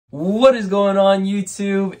What is going on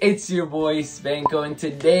YouTube? It's your boy Spanko, and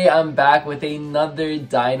today I'm back with another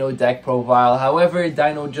Dino deck profile. However,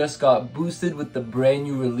 Dino just got boosted with the brand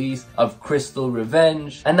new release of Crystal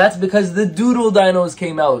Revenge, and that's because the Doodle Dinos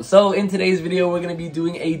came out. So in today's video, we're going to be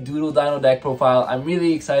doing a Doodle Dino deck profile. I'm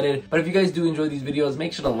really excited, but if you guys do enjoy these videos,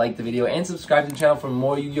 make sure to like the video and subscribe to the channel for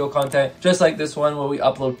more Yu-Gi-Oh content just like this one, where we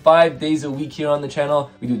upload 5 days a week here on the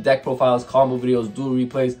channel. We do deck profiles, combo videos, duel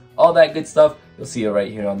replays, all that good stuff. You'll see it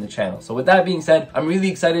right here on the channel. So with that being said, I'm really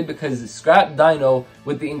excited because the Scrap Dino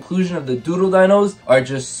with the inclusion of the Doodle Dinos are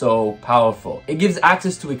just so powerful. It gives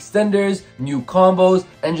access to extenders, new combos,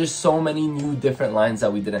 and just so many new different lines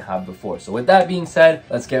that we didn't have before. So with that being said,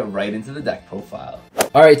 let's get right into the deck profile.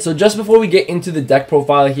 Alright, so just before we get into the deck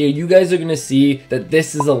profile here, you guys are going to see that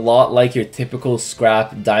this is a lot like your typical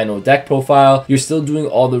Scrap Dino deck profile. You're still doing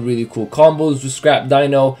all the really cool combos with Scrap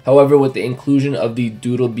Dino. However, with the inclusion of the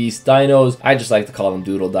Doodle Beast Dinos, I just like to call them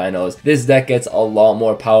Doodle Dinos, this deck gets a lot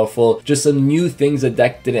more powerful. Just some new things the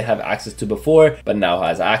deck didn't have access to before, but now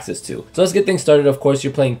has access to. So let's get things started. Of course,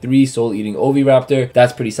 you're playing 3 Soul Eating Oviraptor.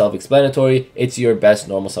 That's pretty self-explanatory. It's your best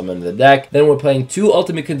normal summon in the deck. Then we're playing 2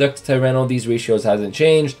 Ultimate Conductor Tyranno. These ratios hasn't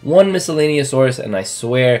changed. 1 Miscellaneousaurus, and I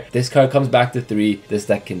swear this card comes back to 3. This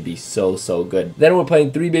deck can be so good. Then we're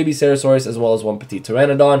playing 3 Baby Ceratosaurus as well as 1 Petite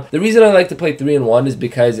Pteranodon. The reason I like to play 3 and 1 is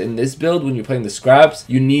because in this build, when you're playing the scraps,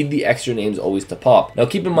 you need the extra names always to pop. Now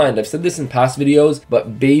keep in mind, I've said this in past videos,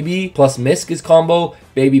 but Baby plus Misk is combo,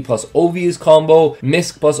 Baby plus Ovi is combo,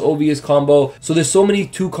 Misk plus Ovi is combo. So there's so many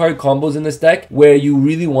 2-card combos in this deck where you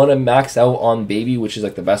really want to max out on Baby, which is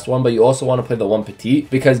like the best one, but you also want to play the 1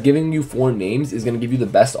 Petite because giving you 4 names is going to give you the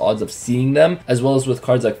best odds of seeing them, as well as with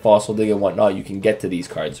cards like Fossil Dig and whatnot, you can get to these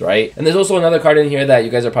cards, right? And there's also another card in here that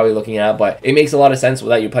you guys are probably looking at, but it makes a lot of sense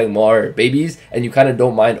that you're playing more babies and you kind of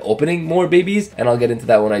don't mind opening more babies, and I'll get into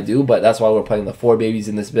that when I do, but that's why we're playing the 4 babies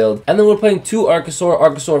in this build. And then we're playing 2 Archosaur.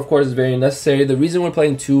 Archosaur, of course, is very necessary. The reason we're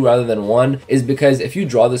playing 2 rather than 1 is because if you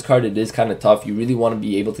draw this card, it is kind of tough. You really want to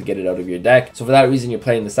be able to get it out of your deck. So for that reason, you're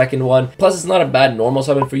playing the second one. Plus, it's not a bad normal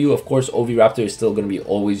summon for you. Of course, Oviraptor is still going to be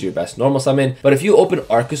always your best normal summon. But if you open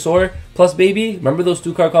Archosaur plus Baby, remember those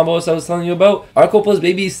 2-card combos I was telling you about? Archo plus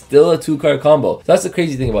Baby is still a 2-card combo. So that's the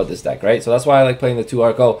crazy thing about this deck, right? So that's why I like playing the 2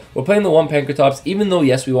 Archo. We're playing the 1 Pankratops, even though,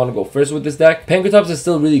 yes, we want to go first with this deck. Pankratops is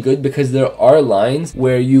still really good because there are lines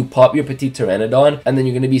where you pop your Petite Pteranodon and then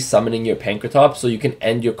you're going to be summoning your Pankratops, so you can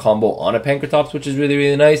end your combo on a Pankratops, which is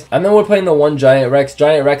really nice. And then we're playing the 1 Giant Rex.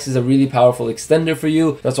 Giant Rex is a really powerful extender for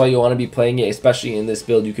you. That's why you want to be playing it, especially in this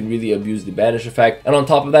build. You can really abuse the banish effect. And on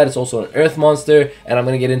top of that, it's also an Earth monster, and I'm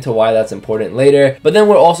going to get into why that's important later. But then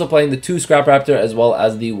we're also playing the 2 Scrap Raptor as well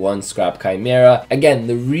as the 1 Scrap Chimera. Again,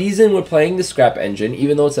 the reason we're playing the Scrap engine,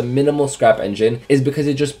 even though it's a minimal Scrap engine, is because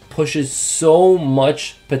it just pushes so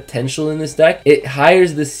much potential in this deck. It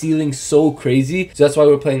hires the ceiling so crazy, so that's why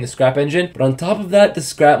we're playing the Scrap engine. But on top of that, the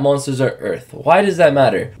Scrap monsters are Earth. Why does that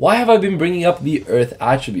matter? Why have I been bringing up the Earth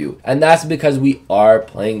attribute? And that's because we are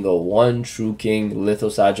playing the 1 True King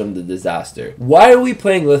Lithosagem the Disaster. Why are we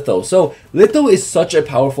playing Litho? So Litho is such a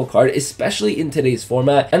powerful card, especially in today's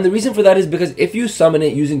format, and the reason for that is because if you summon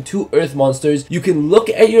it using 2 Earth monsters, you can look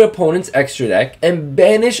at your opponent's extra deck and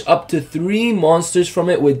banish up to 3 monsters from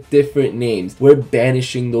it with different names. We're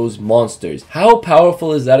banishing those monsters. How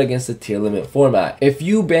powerful is that against the tier limit format? If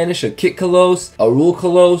you banish a Kitkalos, a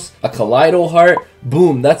Rulkalos, a Kaleido Heart,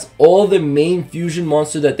 boom, that's all the main fusion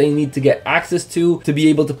monster that they need to get access to be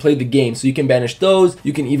able to play the game. So you can banish those.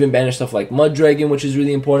 You can even banish stuff like Mud Dragon, which is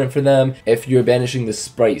really important for them. If you're banishing the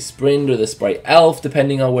Sprite Sprint or the Sprite Elf,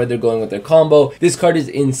 depending on where they're going with their combo, this card is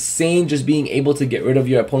insane, just being able to get rid of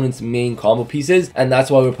your opponent's main combo pieces, and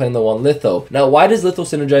that's why we're playing the 1 Litho. Now, why does Litho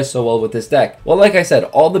synergize so well with this deck? Well, like I said,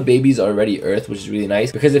 all the babies are already Earth, which is really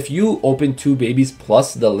nice, because if you open 2 babies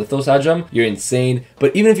plus the Lithosagem, you're insane.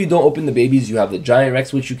 But even if you don't open the babies, you have the Giant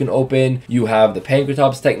Rex, which you can open. You have the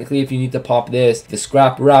Pankratops, technically, if you need to pop this, the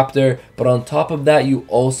Scrap Raptor, but on top of that, you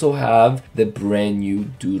also have the brand new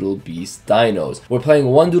Doodle Beast Dinos. We're playing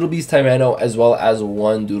 1 Doodle Beast Tyranno as well as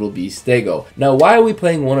 1 Doodle Beast Stego. Now, why are we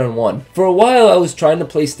playing 1-on-1? For a while, I was trying to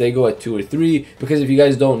play Stego at 2 or 3, because if you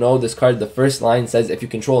guys don't know, this card, the first line says if you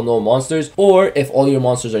control no monsters, or if all your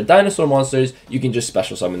monsters are dinosaur monsters, you can just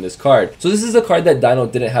special summon this card. So this is a card that Dino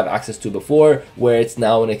didn't have access to before, where it's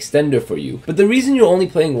now an extender for you. But the reason reason you're only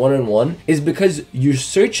playing 1-on-1 is because you're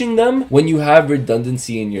searching them when you have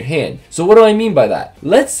redundancy in your hand. So what do I mean by that?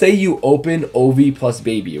 Let's say you open OV plus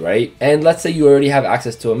baby, right? And let's say you already have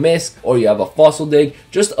access to a misc or you have a fossil dig,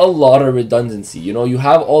 just a lot of redundancy. You know, you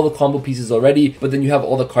have all the combo pieces already, but then you have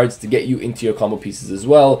all the cards to get you into your combo pieces as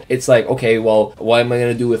well. It's like, okay, well, what am I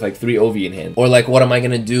gonna do with like 3 OV in hand? Or like, what am I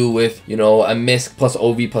gonna do with, you know, a misc plus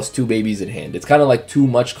OV plus 2 babies in hand? It's kind of like too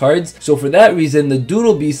much cards. So for that reason, the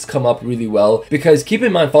Doodle Beasts come up really well, because keep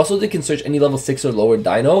in mind, Fossil Dig can search any level 6 or lower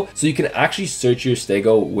dino, so you can actually search your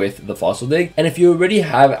Stego with the Fossil Dig. And if you already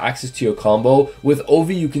have access to your combo, with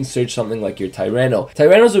OV you can search something like your Tyranno.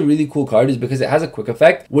 Tyranno's a really cool card is because it has a quick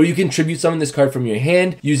effect where you can tribute summon this card from your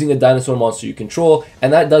hand using a dinosaur monster you control,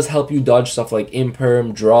 and that does help you dodge stuff like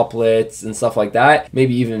Imperm, Droplets, and stuff like that,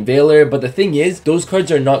 maybe even Veiler. But the thing is, those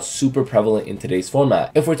cards are not super prevalent in today's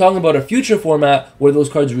format. If we're talking about a future format where those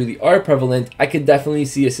cards really are prevalent, I could definitely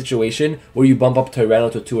see a situation where you bump up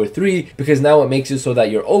Tyranno to 2 or 3, because now it makes it so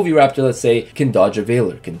that your Oviraptor, let's say, can dodge a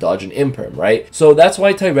Veiler, can dodge an Imperm, right? So that's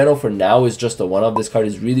why Tyranno for now is just a one-of. This card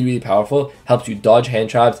is really, really powerful, helps you dodge hand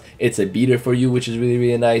traps. It's a beater for you, which is really,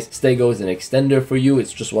 really nice. Stego is an extender for you.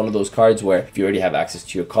 It's just one of those cards where if you already have access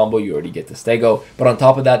to your combo, you already get the Stego. But on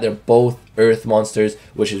top of that, they're both earth monsters,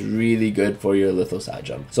 which is really good for your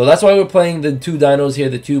Lithosagem. So that's why we're playing the 2 dinos here,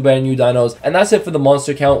 the 2 brand new dinos. And that's it for the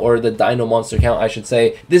monster count, or the dino monster count, I should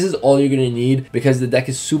say. This is all you're going to need because the deck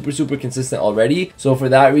is super, super consistent already. So for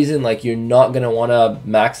that reason, like, you're not going to want to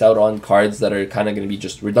max out on cards that are kind of going to be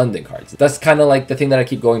just redundant cards. That's kind of like the thing that I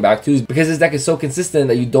keep going back to, is because this deck is so consistent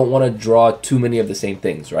that you don't want to draw too many of the same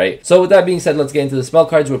things, right? So with that being said, let's get into the spell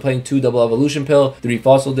cards. We're playing 2 double evolution pill, 3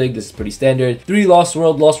 fossil dig. This is pretty standard. 3 lost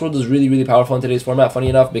world. Lost world is really, really powerful in today's format, funny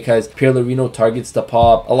enough, because Pirlarino targets to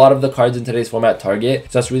pop. A lot of the cards in today's format target,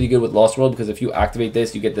 so that's really good with Lost World, because if you activate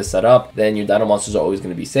this, you get this set up, then your dino monsters are always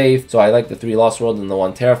going to be safe. So I like the 3 Lost World and the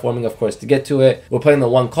 1 terraforming, of course, to get to it. We're playing the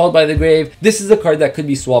 1 Called by the Grave. This is a card that could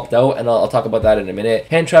be swapped out, and I'll talk about that in a minute.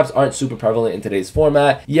 Hand traps aren't super prevalent in today's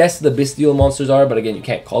format. Yes, the Bestial monsters are, but again, you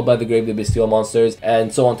can't Called by the Grave the Bestial monsters.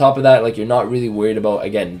 And so on top of that, like, you're not really worried about,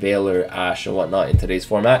 again, Veiler, Ash, and whatnot in today's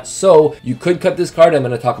format. So you could cut this card. I'm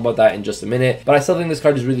going to talk about that in just a minute, but I still think this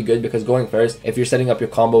card is really good because going first, if you're setting up your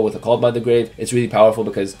combo with a Called by the Grave, it's really powerful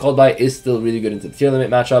because Called by is still really good into the tier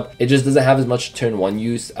limit matchup. It just doesn't have as much turn 1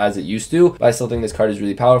 use as it used to, but I still think this card is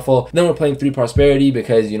really powerful. Then we're playing 3 Prosperity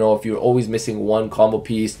because, you know, if you're always missing 1 combo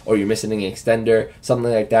piece or you're missing an extender,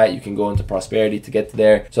 something like that, you can go into Prosperity to get to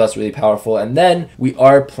there. So that's really powerful. And then we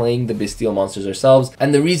are playing the Bestial monsters ourselves.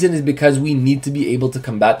 And the reason is because we need to be able to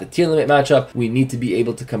combat the tier limit matchup. We need to be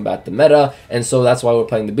able to combat the meta. And so that's why we're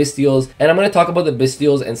playing the Bestials. And I'm going to talk about the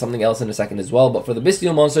Bestials and something else in a second as well. But for the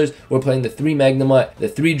Bestial monsters, we're playing the 3 Magnemite, the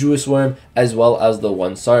 3 Druis Worm, as well as the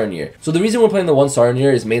 1 Saronir. So the reason we're playing the 1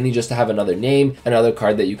 Saronir is mainly just to have another name, another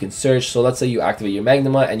card that you can search. So let's say you activate your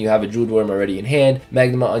Magnemite and you have a Druid Worm already in hand.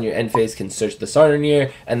 Magnemite on your end phase can search the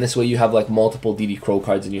Saronir, and this way you have like multiple DD Crow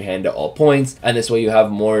cards in your hand at all points, and this way you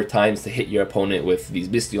have more times to hit your opponent with these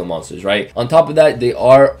Bestial monsters, right? On top of that, they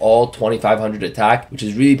are all 2500 attack, which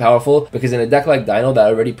is really powerful because in a deck like Dino that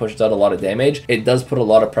already pushes out a lot of damage, it does put a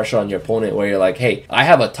lot of pressure on your opponent where you're like, hey, I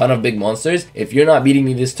have a ton of big monsters. If you're not beating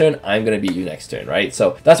me this turn, I'm going to beat you next turn, right?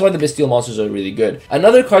 So that's why the Bestial monsters are really good.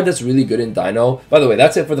 Another card that's really good in Dino, by the way,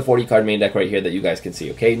 that's it for the 40 card main deck right here that you guys can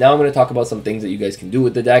see, okay? Now I'm going to talk about some things that you guys can do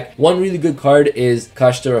with the deck. One really good card is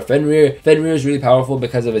Kashtira Fenrir. Fenrir is really powerful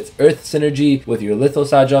because of its Earth synergy with your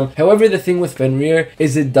Lithosagem. However, the thing with Fenrir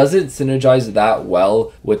is it doesn't synergize that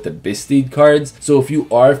well with the Bistid cards. So if you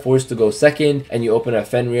are forced to go second and you open a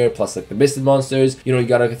Fenrir plus like the Bistid monsters, you know, you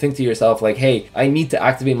gotta think to yourself like, hey, I need to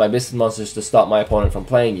activate my Bistid monsters to stop my opponent from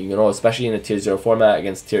playing, you know, especially in a tier 0 format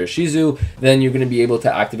against tier Shizu, then you're going to be able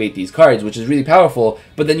to activate these cards, which is really powerful.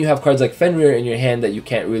 But then you have cards like Fenrir in your hand that you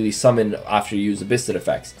can't really summon after you use the Bistid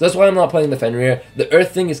effects. So that's why I'm not playing the Fenrir. The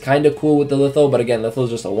Earth thing is kind of cool with the Litho, but again, Litho is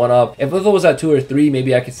just a 1-up. If Litho was at 2 or 3,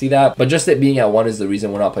 maybe I could see that, but just it being at 1 is the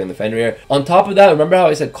reason we're not playing the Fenrir. On top of that, remember how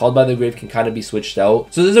I said Called by the Grave can kind of be switched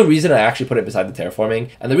out? So there's a reason I actually put it beside the Terraforming,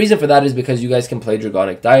 and the reason for that is because you guys can play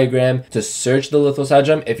Dragonic Diagram to search the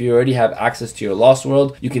Lithosagem. If you already have access to your Lost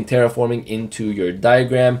World, you can Terraforming into your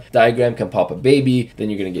Diagram. Diagram can pop a baby, then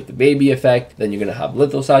you're going to get the baby effect, then you're going to have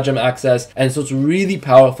Lithosagem access, and so it's really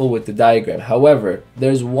powerful with the Diagram. However,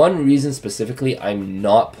 there's one reason specifically I'm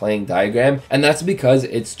not playing Diagram, and that's because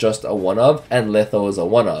it's just a 1-of, and Litho is a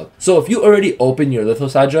 1-of. So if you already open your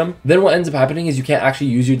Lithosagem, then what ends up happening is you can't actually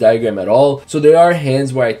use your Diagram at all. So there are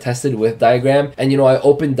hands where I tested with Diagram, and you know, I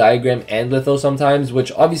opened Diagram and Litho sometimes,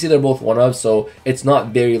 which obviously they're both 1-of, so it's not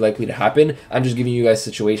very likely to happen. I'm just giving you guys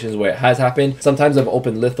situations where it has happened. Sometimes I've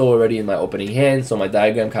opened Litho already in my opening hand, so my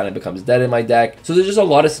Diagram kind of becomes dead in my deck. So there's just a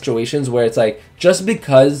lot of situations where it's like, just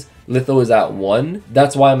because Litho is at 1,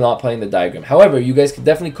 that's why I'm not playing the diagram. However, you guys could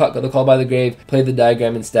definitely cut the Call by the Grave, play the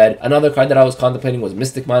diagram instead. Another card that I was contemplating was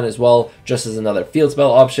Mystic Mine as well, just as another field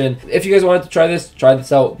spell option. If you guys wanted to try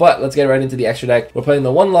this out, but let's get right into the extra deck. We're playing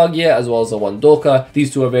the 1 Logia as well as the 1 Dolka.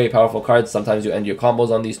 These two are very powerful cards. Sometimes you end your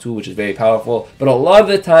combos on these two, which is very powerful, but a lot of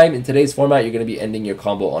the time in today's format, you're going to be ending your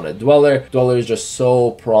combo on a Dweller. Dweller is just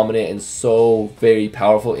so prominent and so very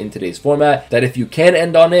powerful in today's format that if you can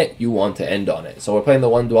end on it, you want to end on it. So we're playing the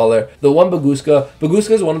 1 Dweller. The 1 Baguska.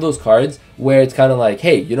 Baguska is one of those cards where it's kind of like,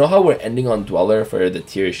 hey, you know how we're ending on Dweller for the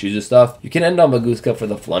tier Shizu stuff? You can end on Baguska for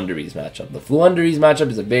the Flunderies matchup. The Flunderies matchup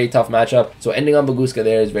is a very tough matchup, so ending on Baguska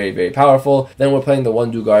there is very, very powerful. Then we're playing the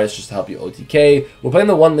 1 Dugaris just to help you OTK. We're playing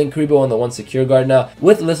the 1 Linkuriboh and the 1 Secure Gardna.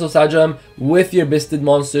 With Lithosajam, with your Bisted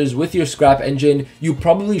monsters, with your Scrap Engine, you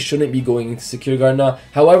probably shouldn't be going into Secure Gardna.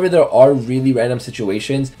 However, there are really random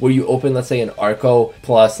situations where you open, let's say, an Arco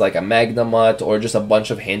plus like a Magnamut or just a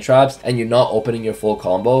bunch of hand traps, and you're not opening your full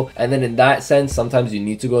combo. And then in that sense, sometimes you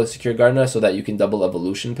need to go to Secure Gardna so that you can double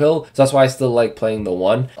Evolution Pill. So that's why I still like playing the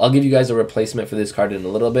 1. I'll give you guys a replacement for this card in a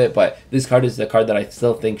little bit, but this card is the card that I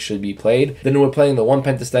still think should be played. Then we're playing the 1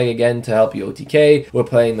 Pentastag again to help you OTK. We're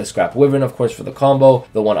playing the Scrap Wyvern, of course, for the combo.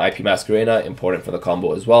 The 1 IP Masquerena, important for the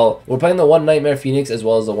combo as well. We're playing the 1 Nightmare Phoenix as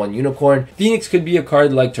well as the 1 Unicorn. Phoenix could be a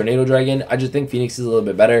card like Tornado Dragon. I just think Phoenix is a little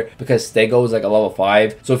bit better because Stego is like a level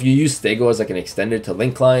 5. So if you use Stego as like an extender to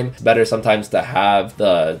Link Climb, it's better sometimes to have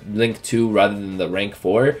the Link 2 rather than the rank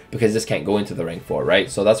 4, because this can't go into the rank 4, right?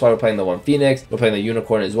 So that's why we're playing the 1 Phoenix. We're playing the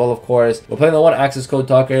Unicorn as well, of course. We're playing the 1 Access Code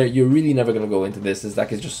Talker. You're really never going to go into this. This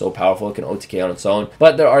deck is just so powerful. It can OTK on its own,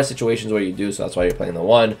 but there are situations where you do, so that's why you're playing the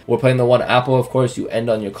 1. We're playing the 1 Apple, of course. You end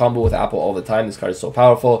on your combo with Apple all the time. This card is so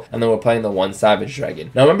powerful. And then we're playing the 1 Savage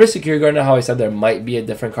Dragon. Now remember Secure Gardner, how I said there might be a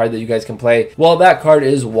different card that you guys can play? Well, that card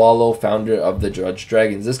is Wallow, founder of the Judge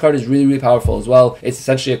Dragons. This card is really, really powerful as well. It's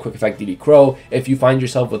essentially a quick effect DD Crow. If you find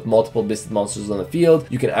yourself with multiple Bisted monsters on the field,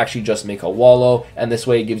 you can actually just make a Wallow, and this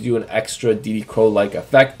way it gives you an extra DD Crow-like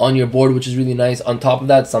effect on your board, which is really nice. On top of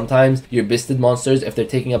that, sometimes your Bisted monsters, if they're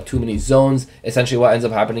taking up too many zones, essentially what ends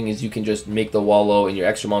up happening is you can just make the Wallow in your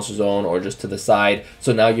extra monster zone or just to the side.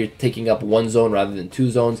 So now you're taking up 1 zone rather than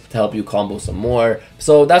 2 zones to help you combo some more.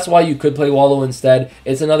 So that's why you could play Wallow instead.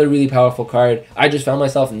 It's another really powerful card. I just found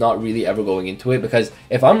myself not really ever going into it because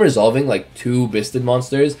if I'm resolving like 2 Bisted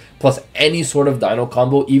monsters plus any sort of Dino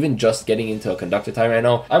combo, even just getting into a Conductor time right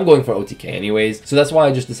now, I'm going for OTK anyways. So that's why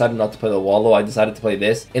I just decided not to play the Wallow. I decided to play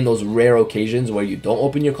this in those rare occasions where you don't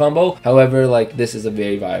open your combo. However, like, this is a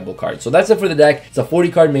very viable card. So that's it for the deck. It's a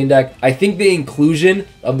 40 card main deck. I think the inclusion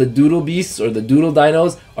of the Doodle Beasts or the Doodle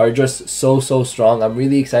Dinos are just so strong. I'm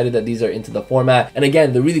really excited that these are into the format. And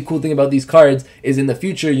again, the really cool thing about these cards is in the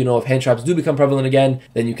future, you know, if hand traps do become prevalent again,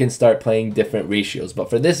 then you can start playing different ratios. But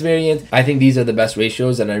for this variant, I think these are the best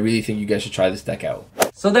ratios, and I really think you guys should try this deck out.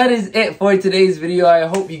 So that is it for today's video. I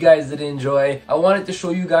hope you guys did enjoy. I wanted to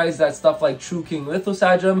show you guys that stuff like True King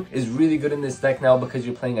Lithosajam is really good in this deck now because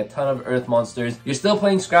you're playing a ton of Earth monsters. You're still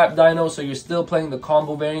playing Scrap Dino, so you're still playing the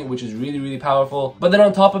combo variant, which is really powerful. But then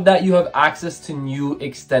on top of that, you have access to new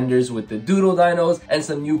extenders with the Doodle Dinos and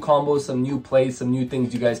some new combos, some new plays, some new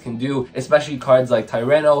things you guys can do, especially cards like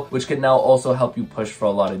Tyranno, which can now also help you push for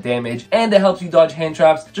a lot of damage, and it helps you dodge hand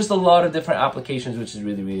traps. Just a lot of different applications, which is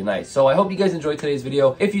really nice. So I hope you guys enjoyed today's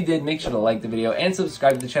video. If you did, make sure to like the video and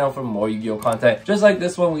subscribe to the channel for more Yu-Gi-Oh content. Just like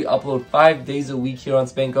this one, we upload 5 days a week here on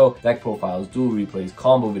Spanko. Deck profiles, duel replays,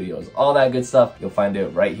 combo videos, all that good stuff. You'll find it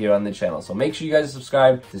right here on the channel. So make sure you guys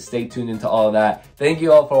subscribe to stay tuned into all of that. Thank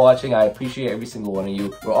you all for watching. I appreciate every single one of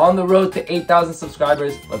you. We're on the road to 8,000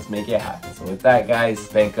 subscribers. Let's make it happen. So with that, guys,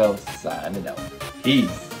 Spanko signing out.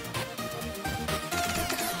 Peace.